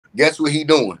Guess what he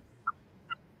doing?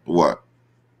 What?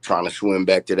 Trying to swim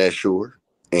back to that shore,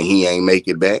 and he ain't make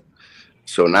it back.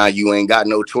 So now you ain't got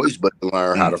no choice but to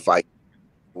learn how to fight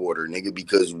water, nigga,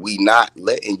 because we not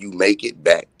letting you make it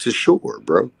back to shore,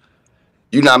 bro.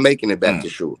 You're not making it back to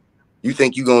shore. You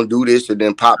think you gonna do this and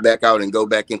then pop back out and go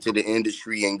back into the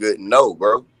industry and good? No,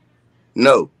 bro.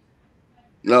 No.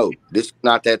 This is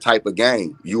not that type of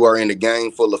game. You are in a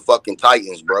game full of fucking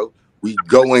titans, bro. We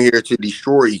go in here to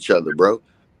destroy each other, bro.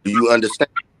 Do you understand?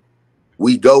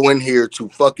 We go in here to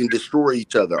fucking destroy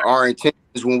each other. Our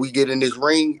intentions when we get in this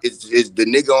ring is the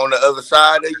nigga on the other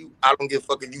side of you. I don't give a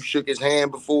fuck if you shook his hand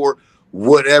before,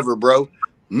 whatever, bro.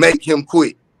 Make him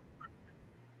quit.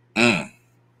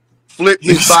 Flip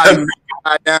his body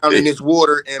down in this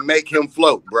water and make him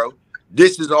float, bro.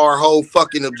 This is our whole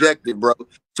fucking objective, bro.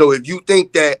 So if you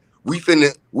think that we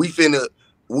finna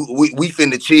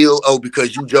chill, oh,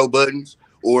 because you Joe Buttons,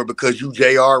 or because you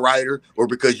J.R. Ryder, or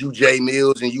because you Jay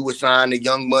Mills and you assigned to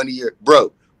Young Money,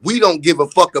 bro, we don't give a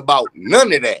fuck about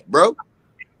none of that, bro.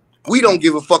 We don't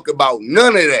give a fuck about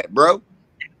none of that, bro.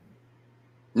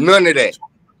 None of that.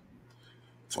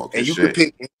 And you can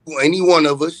pick any one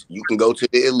of us. You can go to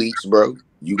the elites, bro.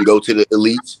 You can go to the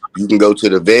elites. You can go to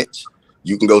the vets.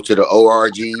 You can go to the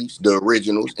ORGs, the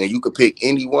originals, and you can pick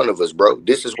any one of us, bro.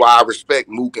 This is why I respect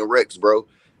Mook and Rex, bro.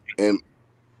 And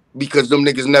because them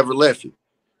niggas never left it.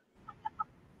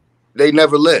 They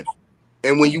never left.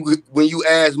 And when you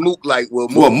ask Mook, like, well,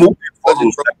 Mook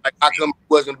wasn't, bro, like, how come he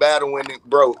wasn't battling it,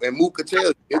 bro? And Mook could tell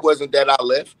you, it wasn't that I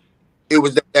left. It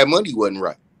was that money wasn't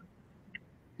right.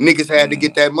 Niggas had to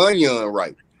get that money on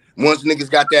right. Once niggas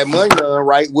got that money on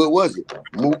right, what was it?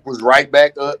 Mook was right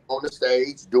back up on the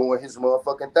stage doing his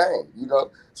motherfucking thing, you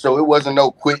know? So it wasn't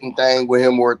no quitting thing with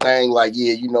him or a thing like,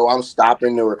 yeah, you know, I'm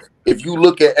stopping. Or if you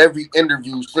look at every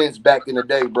interview since back in the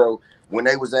day, bro, when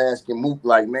they was asking Mook,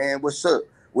 like, man, what's up?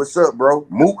 What's up, bro?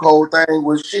 Mook whole thing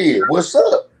was shit. What's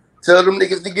up? Tell them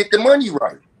niggas to get the money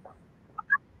right.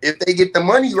 If they get the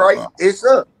money right, it's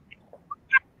up.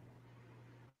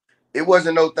 It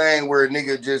wasn't no thing where a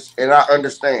nigga just, and I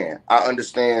understand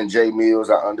Jay Mills,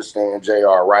 I understand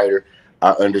J.R. Ryder, I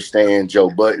understand Joe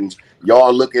Buttons.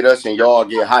 Y'all look at us and y'all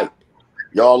get hyped.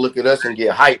 Y'all look at us and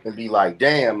get hyped and be like,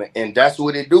 damn, and that's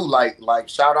what it do. Like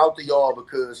shout out to y'all,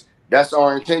 because that's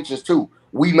our intentions too.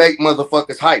 We make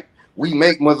motherfuckers hype. We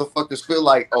make motherfuckers feel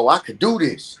like, oh, I could do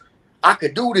this. I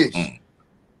could do this.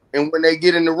 And when they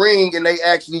get in the ring and they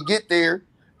actually get there,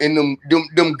 and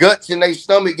them guts in their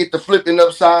stomach get to flipping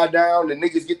upside down, the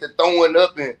niggas get to throwing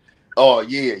up, and oh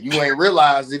yeah, you ain't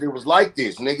realized that it was like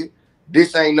this, nigga.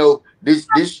 This ain't no this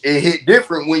it hit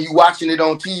different when you watching it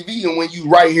on TV and when you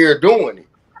right here doing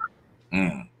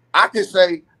it. I could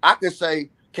say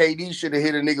KD should have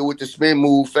hit a nigga with the spin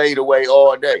move fade away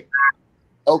all day.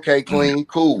 Okay, Qleen,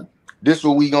 cool. This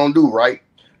what we gonna do, right?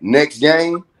 Next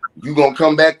game, you gonna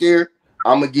come back there.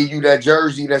 I'm gonna give you that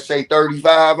jersey that say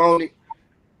 35 on it.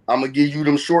 I'm gonna give you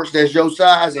them shorts that's your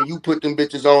size, and you put them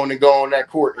bitches on and go on that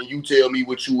court, and you tell me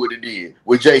what you would have did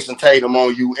with Jason Tatum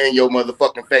on you and your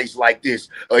motherfucking face like this.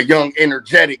 A young,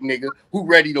 energetic nigga who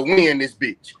ready to win this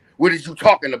bitch. What is you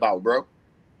talking about, bro?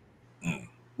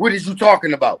 What is you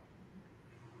talking about?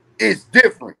 It's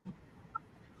different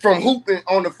from hooping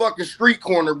on the fucking street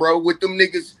corner, bro, with them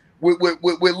niggas with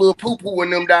little poo-poo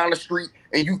and them down the street,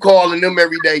 and you calling them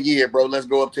every day. Yeah, bro, let's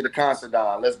go up to the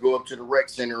Considine. Let's go up to the rec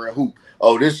center and hoop.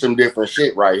 Oh, this some different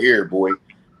shit right here, boy.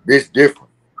 This different.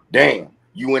 Damn.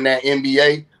 You in that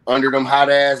NBA under them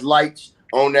hot ass lights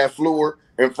on that floor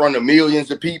in front of millions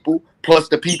of people, plus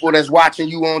the people that's watching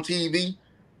you on TV,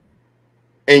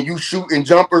 and you shooting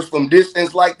jumpers from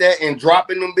distance like that and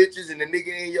dropping them bitches, and the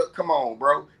nigga in your, come on,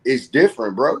 bro. It's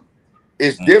different, bro.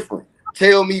 It's different.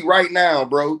 Tell me right now,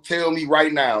 bro. Tell me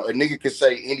right now. A nigga can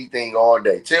say anything all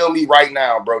day. Tell me right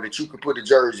now, bro, that you could put a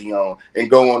jersey on and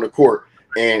go on the court.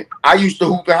 And I used to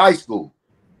hoop in high school.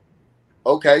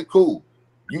 Okay, cool.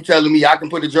 You telling me I can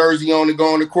put a jersey on and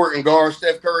go on the court and guard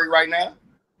Steph Curry right now?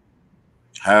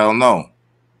 Hell no.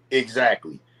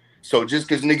 Exactly. So just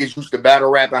because niggas used to battle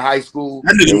rap in high school,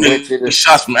 that nigga went to the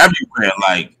shots from everywhere,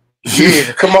 like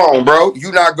yeah, come on, bro.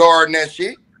 You not guarding that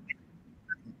shit.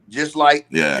 Just like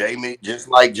Jamie, just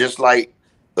like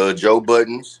Joe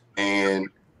Buttons and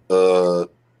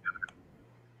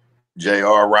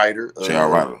J.R. Ryder. J.R.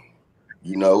 Ryder.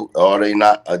 You know, are they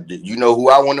not? You know who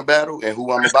I want to battle and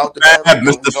who I'm about to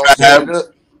battle? Mr. Fab.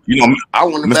 You know, I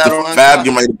want to Mr. battle Fab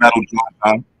getting ready to battle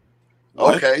John.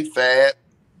 Okay, Fab.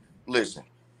 Listen,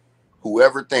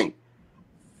 whoever think,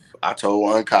 I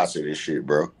told Uncasa this shit,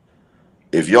 bro.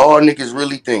 If y'all niggas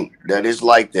really think that it's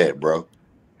like that, bro,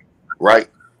 right?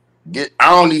 I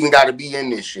don't even got to be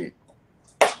in this shit.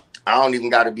 I don't even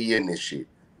got to be in this shit.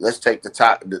 Let's take the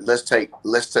top. Let's do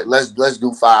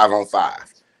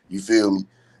 5-on-5. You feel me?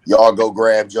 Y'all go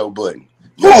grab Joe Budden.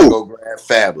 Y'all go grab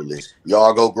Fabulous.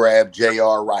 Y'all go grab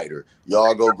J.R. Ryder.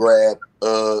 Y'all go grab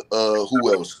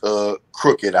who else?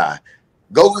 Crooked Eye.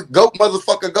 Go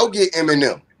motherfucker, go get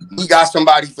Eminem. He got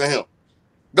somebody for him.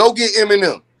 Go get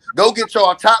Eminem. Go get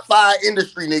y'all top 5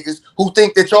 industry niggas who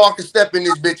think that y'all can step in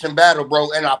this bitch and battle,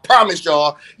 bro. And I promise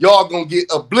y'all gonna get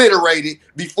obliterated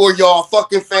before y'all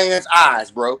fucking fans'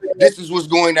 eyes, bro. This is what's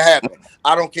going to happen.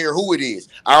 I don't care who it is.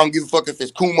 I don't give a fuck if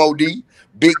it's Kumo D,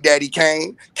 Big Daddy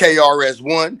Kane,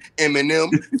 KRS-One,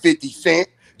 Eminem, 50 Cent,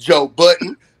 Joe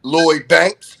Budden, Lloyd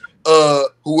Banks,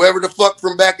 whoever the fuck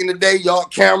from back in the day, y'all,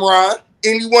 Cameron,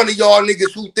 any one of y'all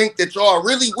niggas who think that y'all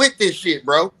really with this shit,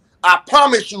 bro. I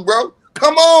promise you, bro.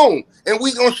 Come on, and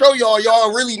we gonna show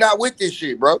y'all really not with this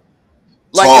shit, bro.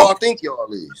 Like y'all think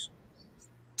y'all is.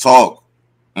 Talk.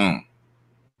 Damn.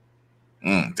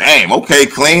 Okay,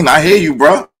 Qleen. I hear you,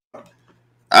 bro.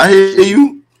 I hear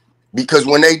you. Because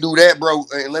when they do that, bro,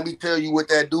 and let me tell you what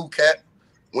that do, Cap.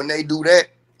 When they do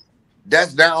that,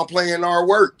 that's downplaying our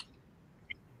work.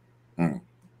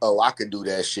 Oh, I could do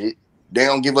that shit. They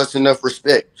don't give us enough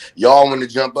respect. Y'all want to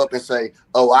jump up and say,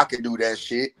 oh, I could do that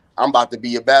shit. I'm about to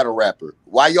be a battle rapper.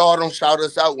 Why y'all don't shout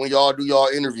us out when y'all do y'all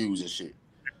interviews and shit?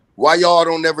 Why y'all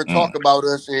don't never talk about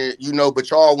us and, you know,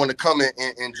 but y'all want to come in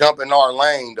and jump in our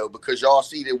lane, though, because y'all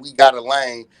see that we got a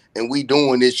lane and we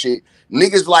doing this shit.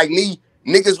 Niggas like me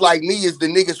is the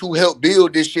niggas who helped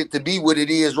build this shit to be what it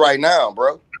is right now,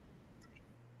 bro.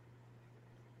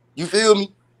 You feel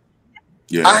me?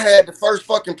 Yeah. I had the first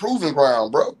fucking proving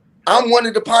ground, bro. I'm one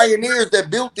of the pioneers that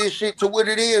built this shit to what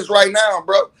it is right now,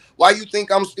 bro. Why you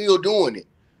think I'm still doing it?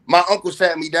 My uncle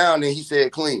sat me down and he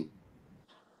said, Qleen,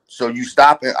 so you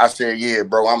stopping? I said, yeah,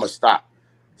 bro, I'ma stop.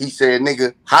 He said,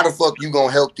 nigga, how the fuck you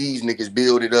gonna help these niggas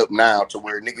build it up now to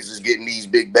where niggas is getting these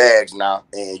big bags now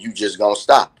and you just gonna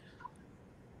stop?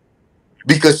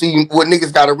 Because see, what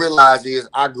niggas gotta realize is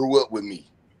I grew up with me.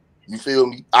 You feel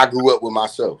me? I grew up with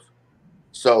myself.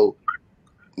 So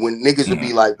when niggas would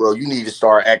be like, bro, you need to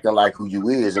start acting like who you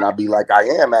is. And I'd be like, I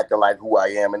am acting like who I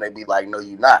am. And they'd be like, no,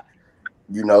 you're not.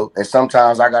 You know? And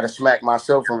sometimes I got to smack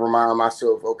myself and remind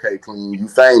myself, okay, Qleen, you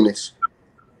famous.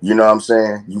 You know what I'm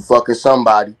saying? You fucking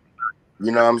somebody.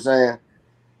 You know what I'm saying?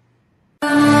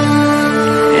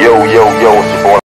 Yo, it's your boy.